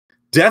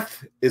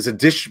Death is a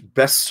dish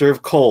best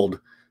served cold,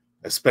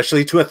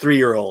 especially to a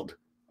 3-year-old,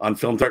 on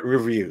Film Tart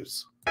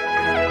Reviews.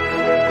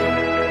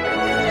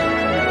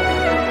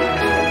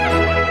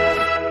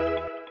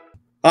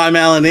 I'm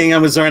Alan Ng,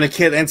 I'm with Zorianna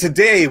Kit, and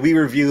today we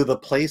review The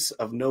Place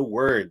of No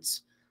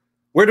Words.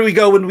 Where do we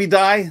go when we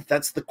die?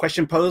 That's the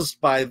question posed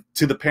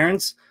to the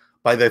parents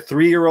by their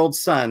 3-year-old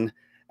son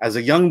as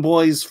a young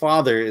boy's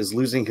father is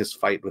losing his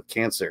fight with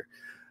cancer.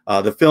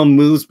 The film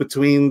moves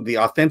between the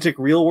authentic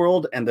real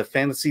world and the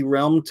fantasy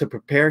realm to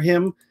prepare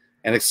him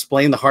and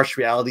explain the harsh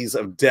realities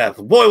of death.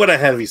 Boy, what a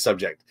heavy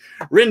subject.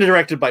 Written and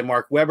directed by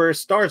Mark Webber,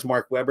 stars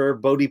Mark Webber,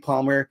 Bohdi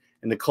Palmer,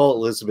 and Nicole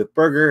Elizabeth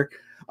Berger.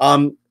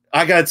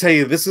 I gotta tell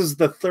you, this is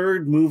the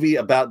third movie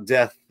about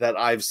death that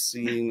I've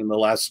seen in the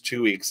last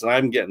 2 weeks, and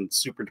I'm getting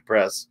super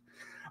depressed.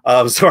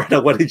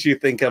 Zorianna, what did you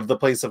think of The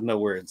Place of No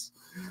Words?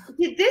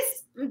 Did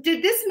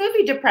this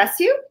movie depress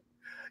you?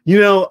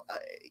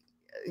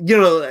 You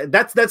know,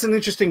 that's an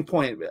interesting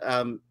point.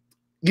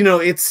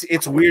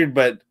 It's weird,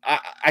 but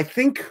I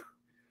think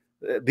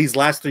these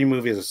last 3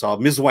 movies I saw,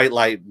 Ms. White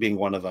Light being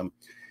one of them,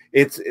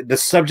 it's the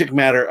subject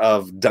matter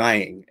of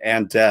dying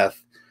and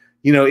death.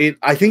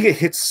 I think it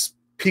hits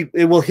people.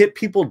 It will hit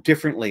people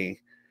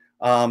differently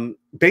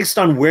based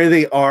on where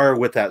they are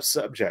with that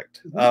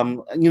subject.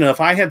 If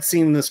I had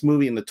seen this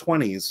movie in the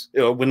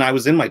 20s, when I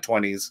was in my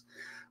 20s,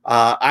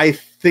 I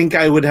think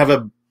I would have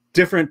a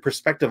different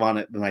perspective on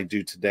it than I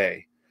do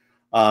today.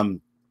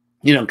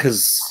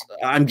 Because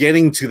I'm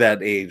getting to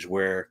that age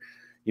where,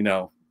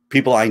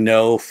 people I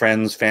know,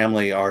 friends,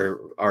 family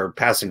are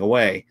passing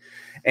away.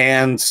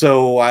 And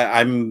so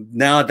I'm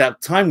now at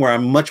that time where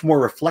I'm much more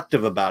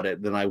reflective about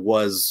it than I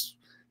was,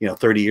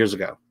 30 years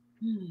ago.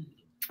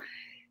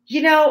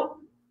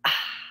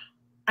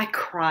 I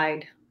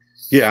cried.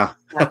 Yeah.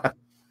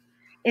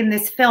 In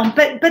this film.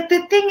 But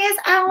the thing is,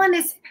 Alan,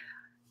 this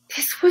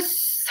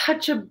was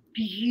such a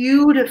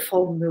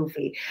beautiful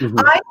movie.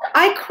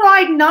 I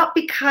cried not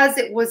because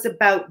it was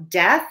about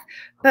death,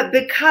 but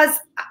because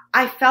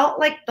I felt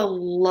like the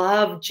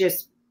love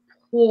just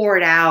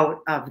poured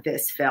out of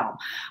this film.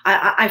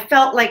 I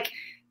felt like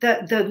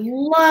the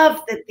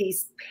love that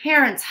these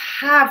parents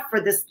have for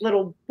this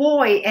little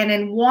boy, and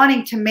in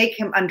wanting to make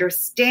him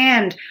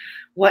understand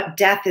what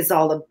death is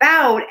all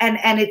about.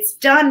 And it's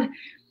done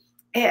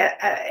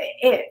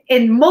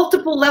in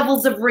multiple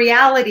levels of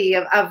reality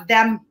of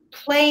them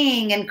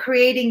playing and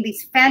creating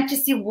these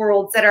fantasy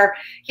worlds that are,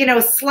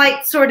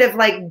 slight sort of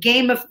like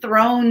Game of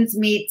Thrones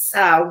meets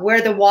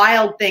Where the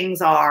Wild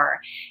Things Are.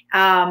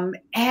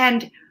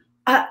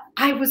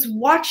 I was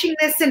watching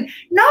this and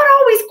not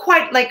always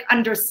quite like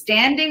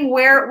understanding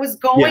where it was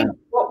going,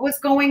 what was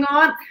going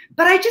on,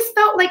 but I just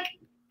felt like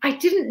I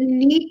didn't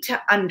need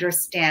to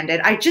understand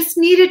it. I just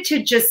needed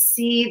to just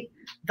see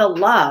the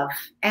love,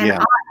 and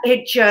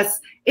it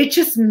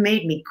just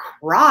made me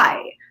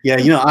cry. Yeah,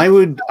 I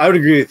would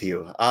agree with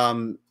you.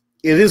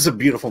 It is a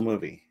beautiful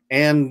movie,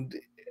 and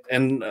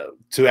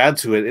to add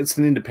to it, it's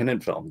an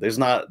independent film. There's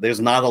not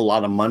a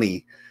lot of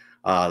money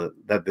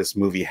that this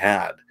movie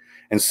had,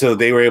 and so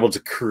they were able to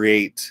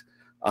create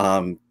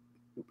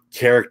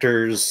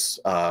characters.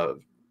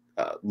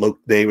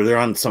 They're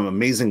on some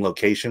amazing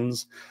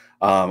locations.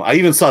 I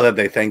even saw that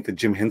they thanked the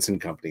Jim Henson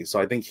Company,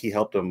 so I think he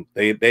helped them.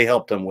 They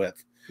helped them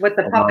with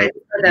the puppets.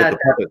 With the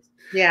puppets.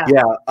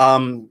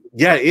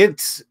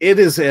 It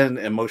is an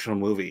emotional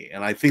movie,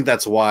 and I think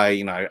that's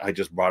why I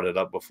just brought it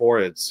up before.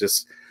 It's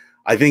just,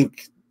 I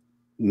think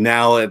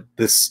now at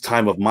this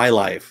time of my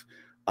life,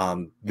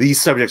 these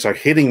subjects are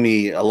hitting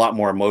me a lot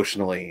more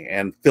emotionally,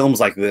 and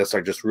films like this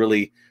are just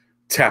really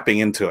tapping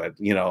into it.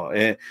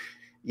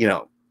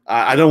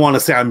 I don't want to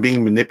say I'm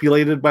being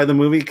manipulated by the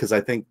movie, because I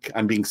think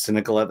I'm being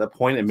cynical at that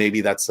point, and maybe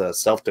that's a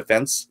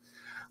self-defense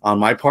on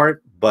my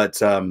part,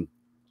 but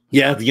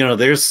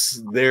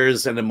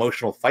there's an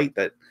emotional fight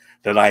that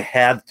I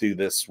had through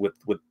this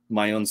with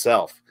my own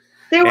self.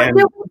 There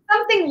was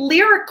something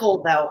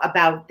lyrical though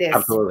about this.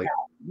 Absolutely.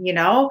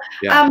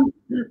 Film,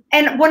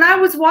 and when I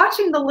was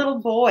watching the little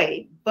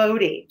boy,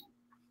 Bohdi,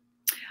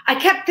 I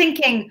kept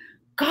thinking,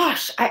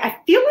 gosh, I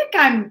feel like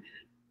I'm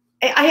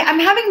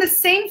having the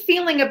same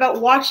feeling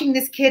about watching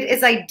this kid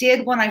as I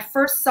did when I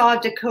first saw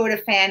Dakota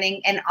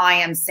Fanning and I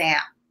Am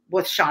Sam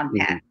with Sean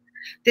Penn.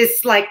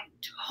 This like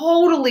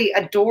totally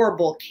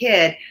adorable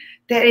kid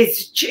that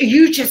is,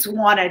 you just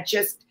want to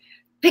just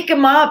pick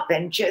him up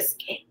and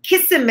just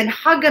kiss him and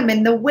hug him,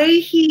 and the way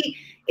he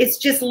is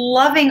just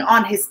loving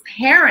on his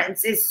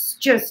parents is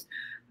just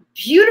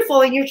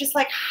beautiful, and you're just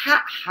like,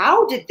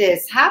 how did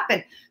this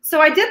happen? So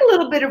I did a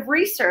little bit of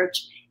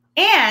research,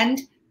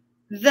 and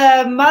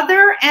the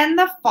mother and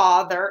the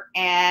father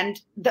and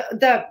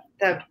the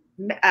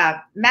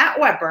Matt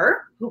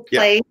Webber, who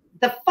played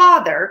the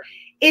father,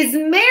 is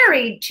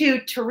married to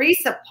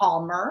Teresa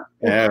Palmer,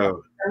 their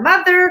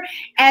mother,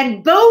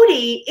 and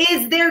Bohdi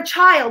is their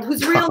child,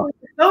 whose real name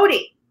is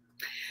Bohdi.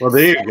 Well,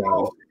 there you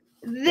go.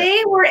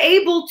 They were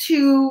able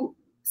to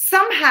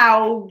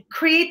somehow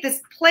create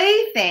this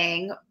play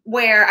thing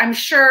where I'm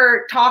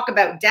sure talk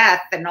about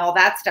death and all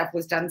that stuff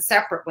was done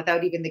separate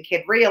without even the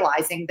kid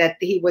realizing that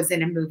he was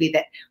in a movie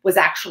that was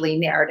actually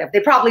narrative. They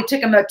probably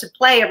took him out to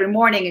play every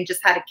morning and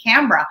just had a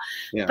camera.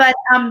 Yeah.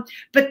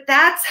 But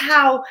that's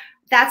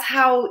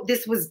how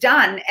this was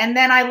done. And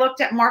then I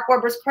looked at Mark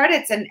Webber's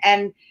credits,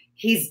 and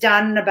he's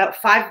done about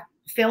 5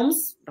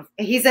 films.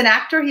 He's an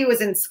actor. He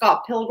was in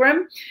Scott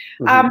Pilgrim.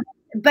 Mm-hmm.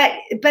 But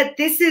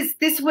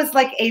this was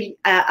like a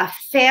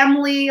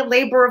family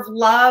labor of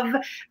love.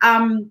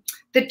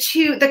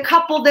 The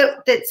couple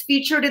that's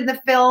featured in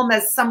the film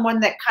as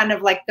someone that kind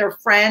of like they're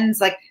friends,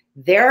 like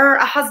they're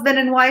a husband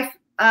and wife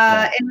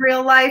in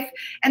real life.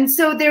 And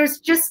so there was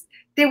just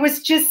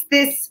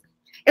this,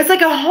 it's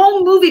like a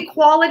home movie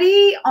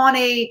quality on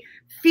a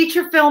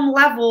feature film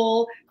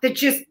level that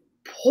just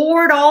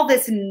poured all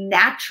this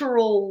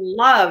natural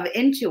love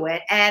into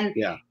it. And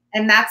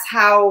that's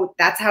how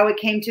it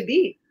came to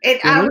be.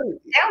 I was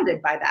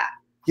astounded by that.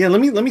 Yeah,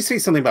 let me say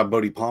something about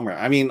Bohdi Palmer.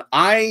 I mean,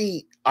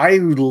 I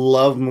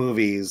love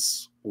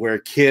movies where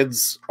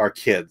kids are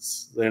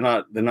kids. They're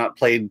not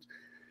played,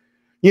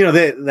 you know,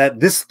 that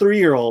this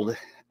 3-year-old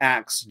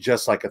acts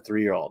just like a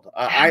 3-year-old.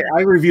 I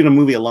reviewed a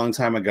movie a long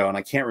time ago and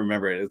I can't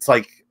remember it. It's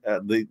like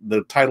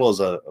the title is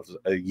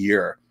a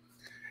year.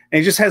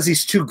 And it just has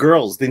these 2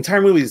 girls. The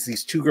entire movie is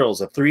these 2 girls,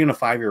 a 3 and a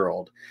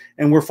 5-year-old.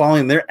 And we're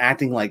following, they're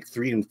acting like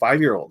 3 and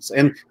 5-year-olds.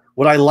 And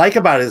what I like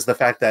about it is the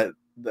fact that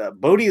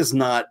Bohdi is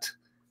not,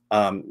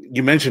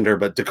 you mentioned her,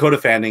 but Dakota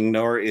Fanning,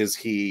 nor is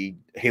he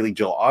Haley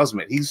Joel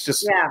Osment. He's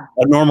just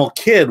a normal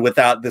kid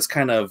without this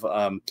kind of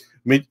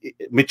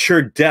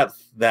mature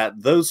depth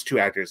that those 2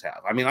 actors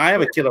have. I mean, I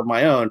have a kid of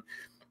my own,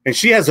 and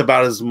she has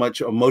about as much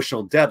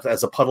emotional depth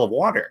as a puddle of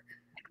water.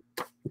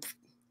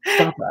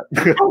 Stop that.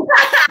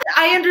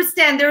 I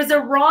understand. There's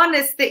a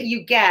rawness that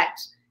you get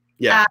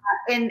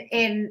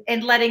in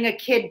letting a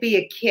kid be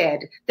a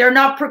kid. They're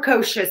not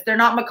precocious. They're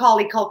not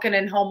Macaulay Culkin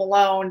in Home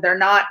Alone. They're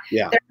not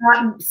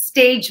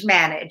stage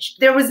managed.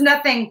 There was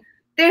nothing.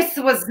 This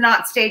was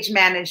not stage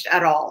managed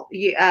at all.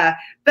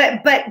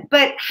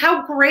 But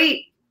how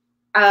great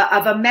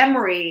of a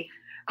memory.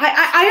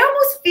 I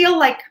almost feel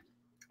like,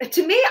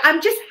 to me,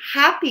 I'm just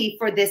happy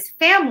for this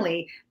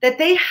family that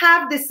they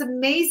have this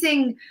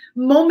amazing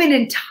moment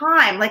in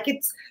time. Like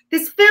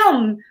this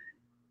film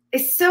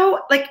is so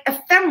like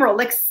ephemeral.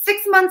 Like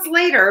 6 months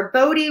later,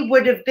 Bohdi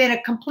would have been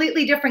a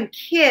completely different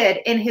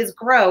kid in his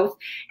growth.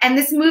 And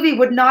this movie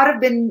would not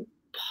have been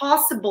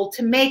possible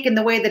to make in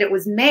the way that it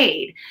was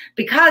made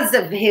because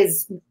of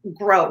his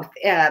growth,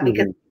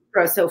 because he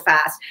grows so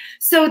fast.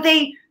 So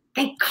they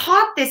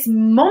caught this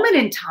moment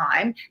in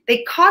time.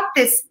 They caught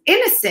this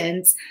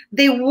innocence.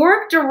 They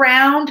worked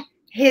around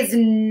his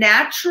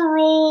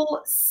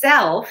natural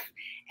self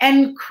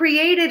and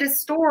created a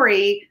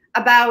story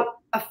about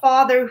a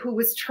father who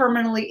was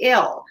terminally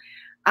ill.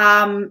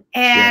 Well,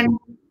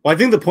 I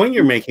think the point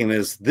you're making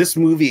is this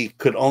movie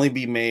could only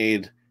be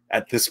made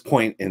at this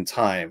point in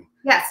time.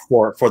 Yes.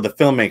 For the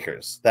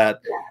filmmakers that,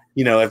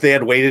 you know, if they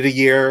had waited a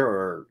year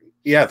or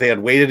if they had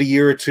waited a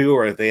year or 2,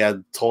 or if they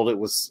had told it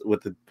was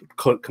with a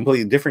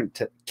completely different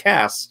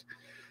cast,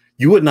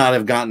 you would not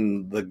have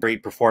gotten the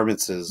great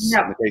performances,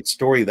 and the great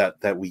story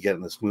that we get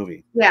in this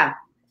movie. Yeah.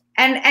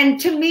 And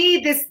to me,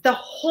 the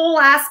whole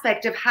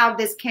aspect of how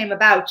this came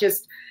about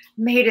just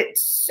made it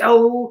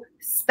so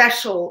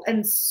special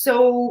and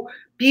so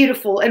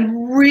beautiful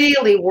and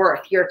really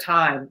worth your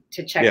time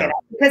to check it out.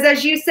 Because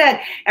as you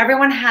said,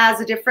 everyone has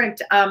a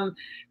different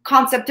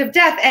concept of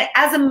death. And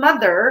as a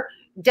mother,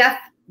 death,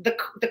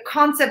 the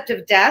concept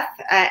of death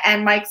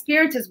and my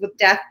experiences with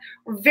death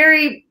would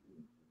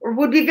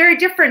be very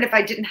different if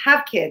I didn't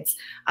have kids.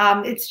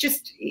 It's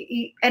just,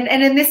 and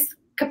in this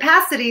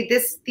capacity,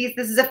 this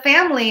is a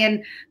family,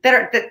 and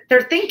that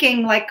they're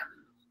thinking like,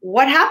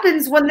 what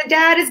happens when the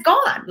dad is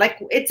gone? Like,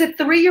 it's a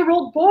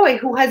 3-year-old boy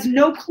who has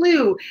no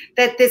clue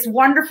that this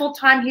wonderful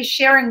time he's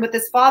sharing with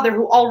his father,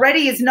 who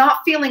already is not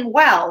feeling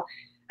well,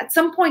 at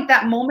some point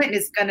that moment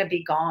is going to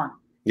be gone.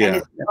 And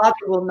his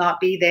father will not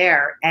be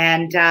there.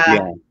 And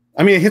I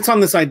mean, it hits on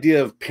this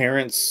idea of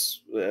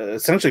parents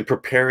essentially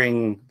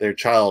preparing their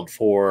child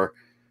for,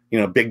 you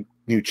know, a big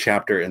new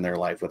chapter in their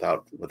life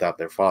without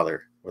their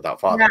father,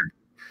 Yeah.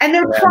 And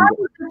they're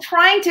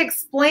trying to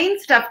explain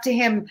stuff to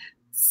him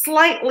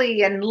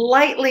slightly and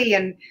lightly,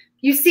 and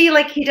you see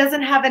like he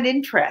doesn't have an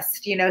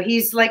interest. You know,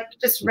 he's like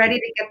just ready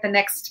to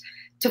get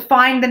to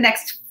find the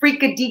next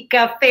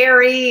freakadika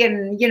fairy,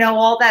 and you know,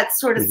 all that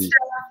sort of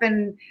stuff.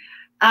 And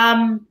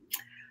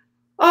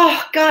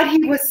oh God,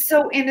 he was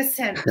so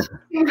innocent.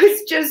 He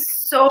was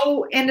just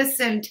so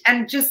innocent,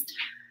 and just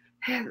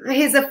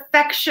his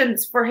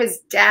affections for his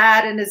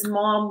dad and his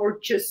mom were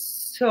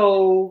just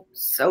so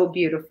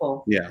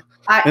beautiful. Yeah.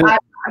 I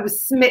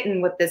was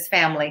smitten with this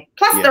family.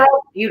 Plus, they're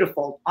all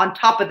beautiful on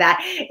top of that.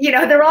 You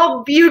know, they're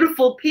all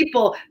beautiful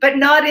people, but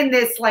not in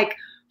this like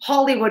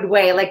Hollywood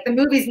way. Like, the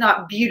movie's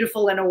not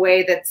beautiful in a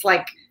way that's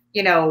like,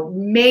 you know,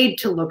 made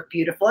to look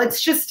beautiful.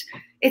 It's just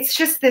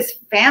this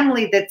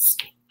family that's,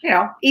 you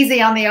know,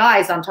 easy on the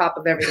eyes on top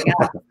of everything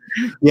else.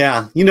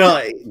 Yeah, you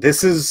know,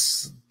 this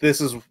is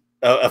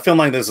a film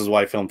like this is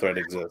why Film Thread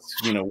exists.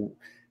 You know,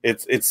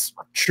 it's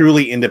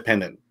truly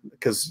independent,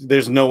 because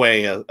there's no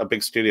way a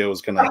big studio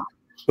was gonna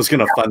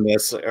fund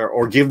this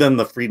or give them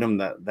the freedom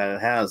that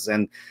it has.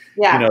 And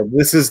you know,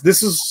 this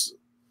is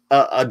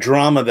a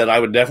drama that I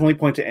would definitely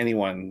point to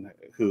anyone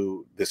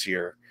who this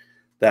year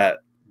that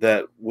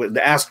would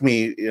ask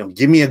me, you know,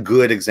 give me a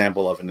good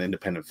example of an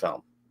independent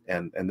film,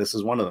 and this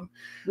is one of them.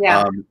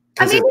 Yeah.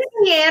 I mean, it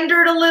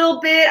meandered a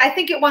little bit. I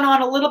think it went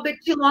on a little bit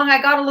too long.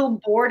 I got a little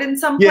bored in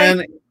some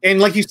places. And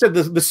like you said,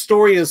 the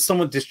story is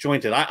somewhat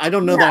disjointed. I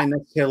don't know that I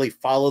necessarily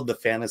followed the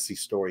fantasy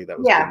story that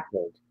was being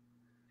told.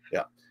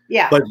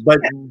 Yeah. But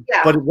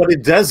what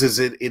it does is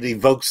it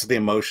evokes the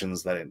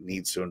emotions that it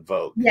needs to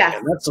invoke. Yeah.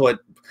 And that's what,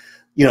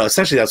 you know,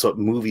 essentially that's what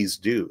movies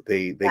do.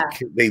 They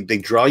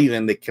draw you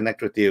in, they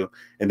connect with you,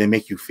 and they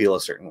make you feel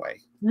a certain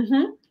way.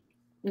 Mm-hmm.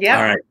 Yeah.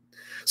 All right.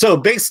 So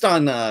based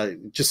on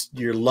just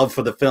your love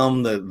for the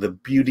film, the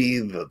beauty,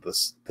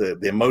 the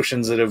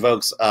emotions it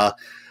evokes,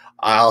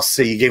 I'll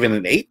say you gave it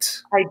an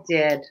 8. I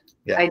did.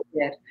 Yeah. I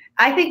did.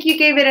 I think you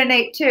gave it an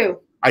 8 too.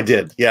 I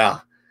did. Yeah.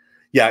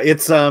 Yeah.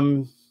 It's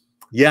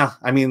yeah.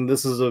 I mean,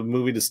 this is a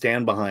movie to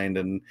stand behind,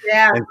 and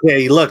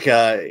hey, look,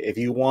 if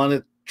you want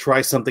to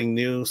try something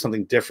new,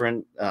 something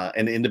different,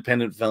 an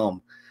independent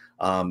film,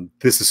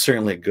 this is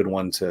certainly a good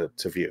one to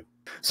view.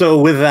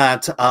 So with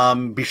that,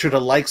 be sure to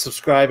like,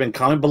 subscribe, and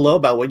comment below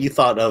about what you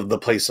thought of The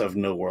Place of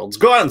No Worlds.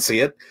 Go out and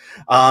see it.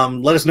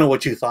 Let us know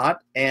what you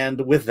thought.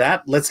 And with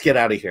that, let's get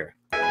out of here.